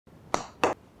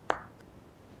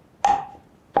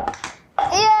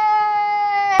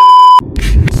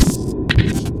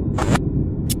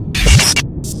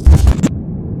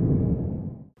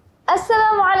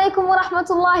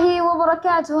rahmatullahi wa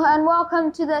barakatuh, and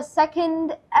welcome to the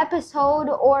second episode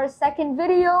or second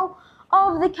video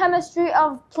of the chemistry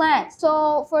of plants.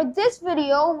 So for this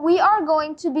video, we are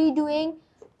going to be doing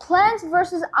plants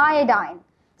versus iodine.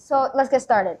 So let's get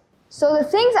started. So the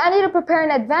things I need to prepare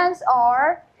in advance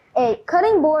are a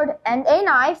cutting board and a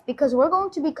knife, because we're going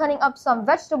to be cutting up some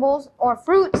vegetables or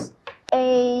fruits,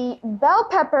 a bell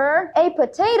pepper, a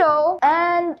potato,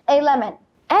 and a lemon.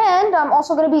 And I'm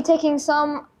also going to be taking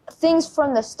some things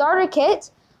from the starter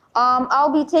kit. I'll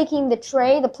be taking the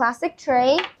tray, the plastic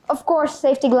tray, of course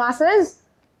safety glasses,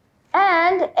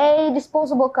 and a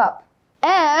disposable cup.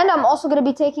 And I'm also going to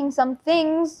be taking some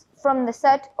things from the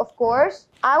set, of course.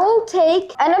 I will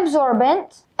take an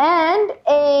absorbent and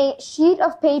a sheet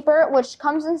of paper which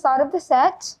comes inside of the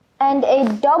set, and a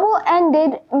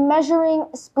double-ended measuring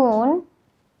spoon,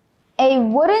 a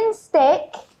wooden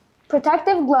stick,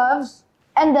 protective gloves,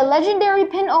 and the legendary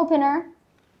pin opener,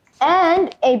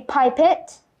 and a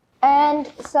pipette,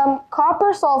 and some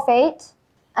copper sulfate,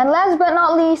 and last but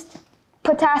not least,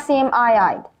 potassium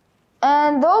iodide.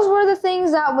 And those were the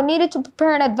things that we needed to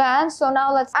prepare in advance. So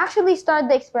now let's actually start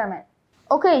the experiment.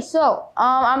 Okay, so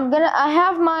I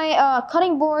have my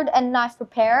cutting board and knife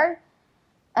prepared,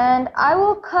 and I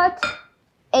will cut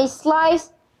a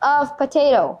slice of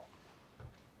potato.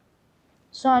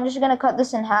 So I'm just gonna cut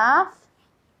this in half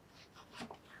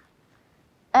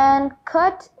and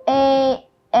cut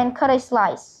a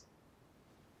slice.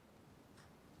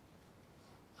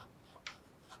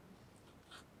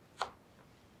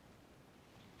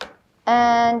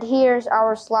 And here's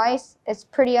our slice. It's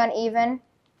pretty uneven.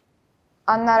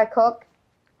 I'm not a cook,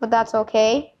 but that's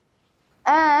okay.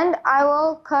 And I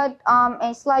will cut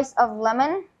a slice of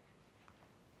lemon.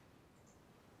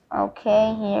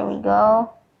 Okay, here we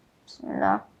go.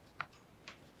 Bismillah.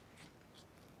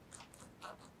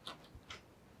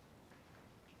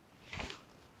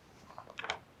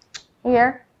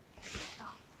 Here.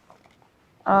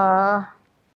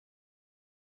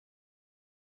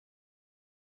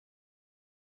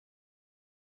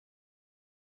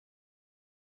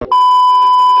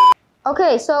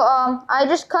 Okay, so I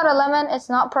just cut a lemon. It's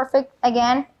not perfect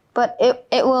again, but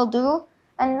it will do.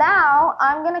 And now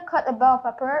I'm gonna cut a bell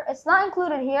pepper. It's not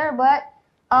included here, but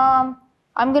I'm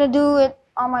gonna do it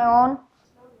on my own.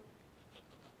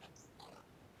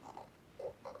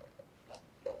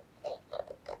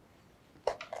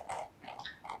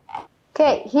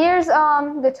 Okay, here's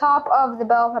the top of the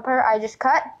bell pepper I just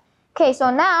cut. Okay, so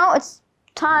now it's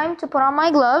time to put on my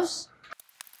gloves.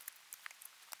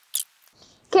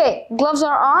 Okay, gloves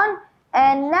are on,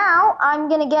 and now I'm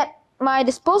gonna get my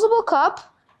disposable cup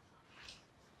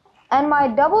and my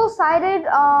double-sided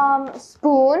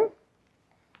spoon.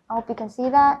 I hope you can see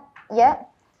that. Yeah.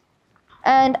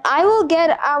 And I will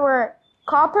get our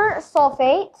copper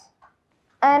sulfate,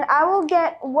 and I will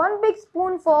get one big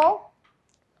spoonful,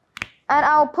 and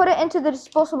I'll put it into the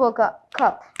disposable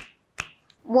cup.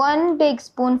 One big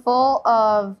spoonful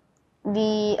of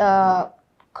the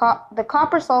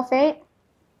copper sulfate.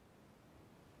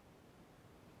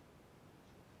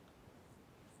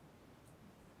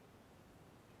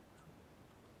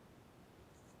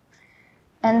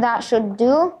 And that should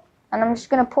do. And I'm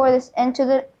just gonna pour this into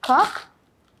the cup.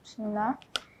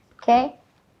 Okay.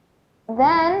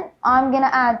 Then I'm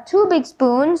gonna add 2 big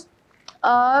spoons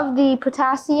of the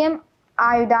potassium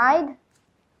iodide.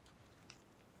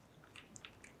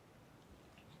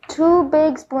 2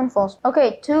 big spoonfuls.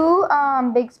 Okay, 2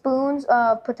 big spoons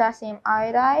of potassium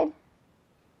iodide.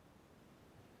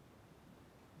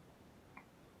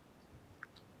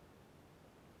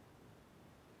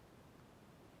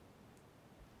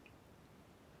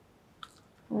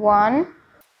 One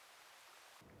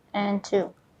and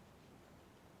 2.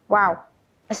 Wow,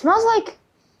 it smells like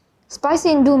spicy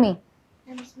indomie.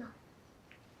 Let me smell.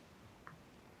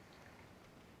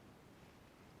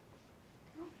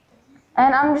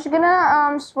 And I'm just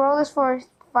gonna swirl this for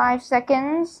 5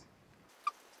 seconds.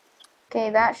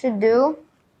 Okay, that should do.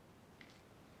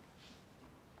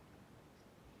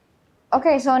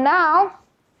 Okay, so now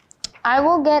I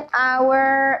will get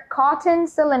our cotton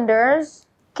cylinders.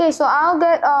 Okay, so I'll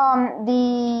get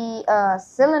the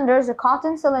cylinders, the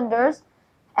cotton cylinders,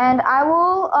 and I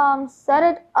will set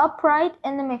it upright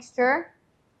in the mixture.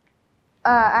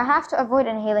 I have to avoid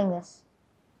inhaling this.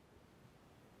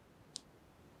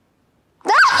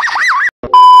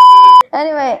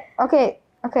 Anyway, okay,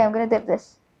 I'm gonna dip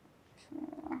this.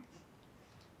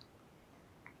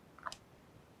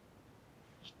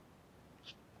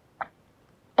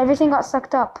 Everything got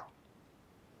sucked up.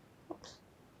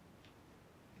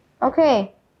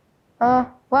 Okay.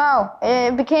 Wow.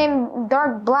 It became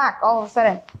dark black all of a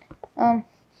sudden.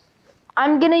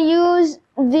 I'm gonna use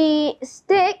the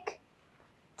stick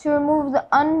to remove the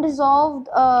undissolved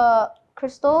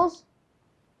crystals.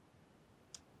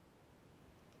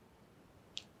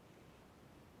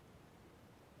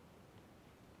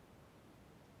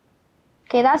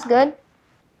 Okay, that's good.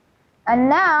 And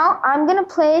now I'm gonna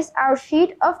place our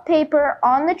sheet of paper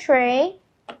on the tray.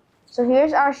 So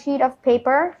here's our sheet of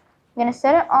paper. I'm gonna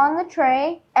set it on the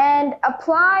tray and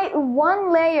apply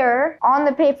one layer on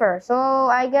the paper. So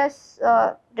I guess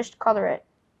just color it.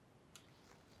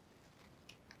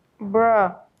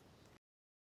 Bruh.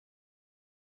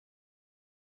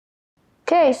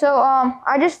 Okay, so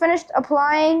I just finished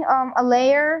applying a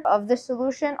layer of the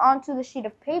solution onto the sheet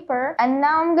of paper, and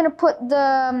now I'm gonna put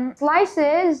the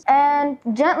slices and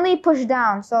gently push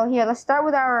down. So here, let's start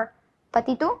with our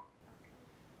patito.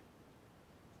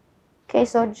 Okay,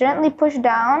 so gently push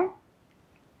down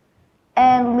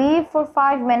and leave for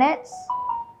 5 minutes.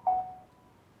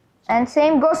 And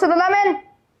same goes to the lemon.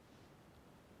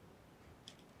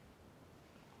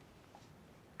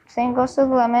 Same goes to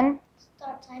the lemon.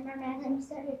 Start timer, man. Let me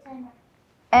start your timer.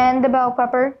 And the bell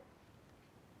pepper.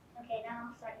 Okay, now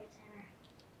I'll start your timer.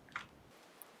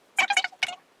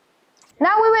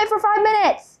 Now we wait for 5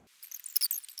 minutes.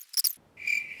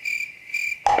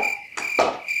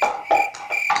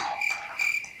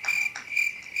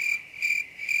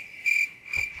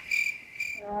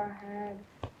 Your head.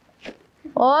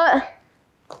 What?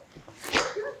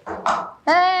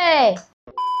 Hey!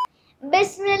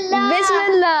 Bismillah.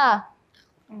 Bismillah.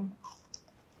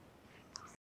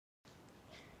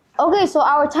 Okay, so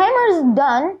our timer is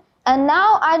done, and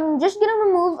now I'm just gonna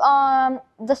remove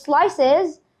the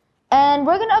slices, and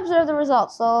we're gonna observe the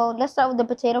results. So let's start with the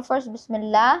potato first.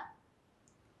 Bismillah.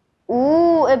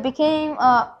 Ooh, it became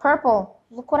purple.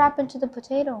 Look what happened to the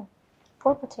potato.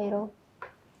 Poor potato.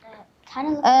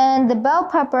 Kind of. And the bell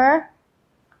pepper.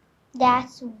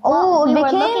 That's what Oh, we it were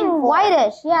looking became for.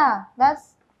 whitish. Yeah,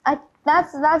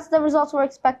 that's the results we're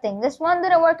expecting. This one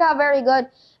didn't work out very good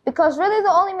because really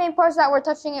the only main parts that were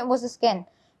touching it was the skin.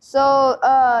 So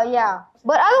yeah,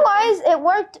 but otherwise it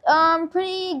worked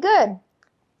pretty good.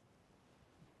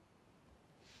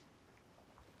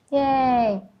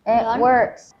 Yay, it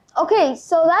works. Okay,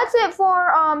 so that's it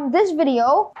for this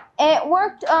video. It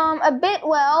worked a bit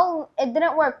well. It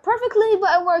didn't work perfectly,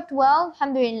 but it worked well,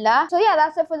 alhamdulillah. So yeah,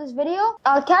 that's it for this video.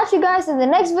 I'll catch you guys in the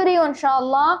next video,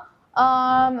 inshallah.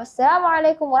 Assalamu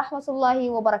alaikum wa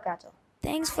rahmatullahi wa barakatuh.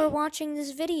 Thanks for watching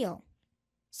this video.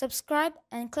 Subscribe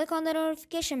and click on the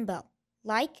notification bell.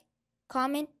 Like,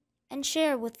 comment, and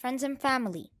share with friends and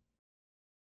family.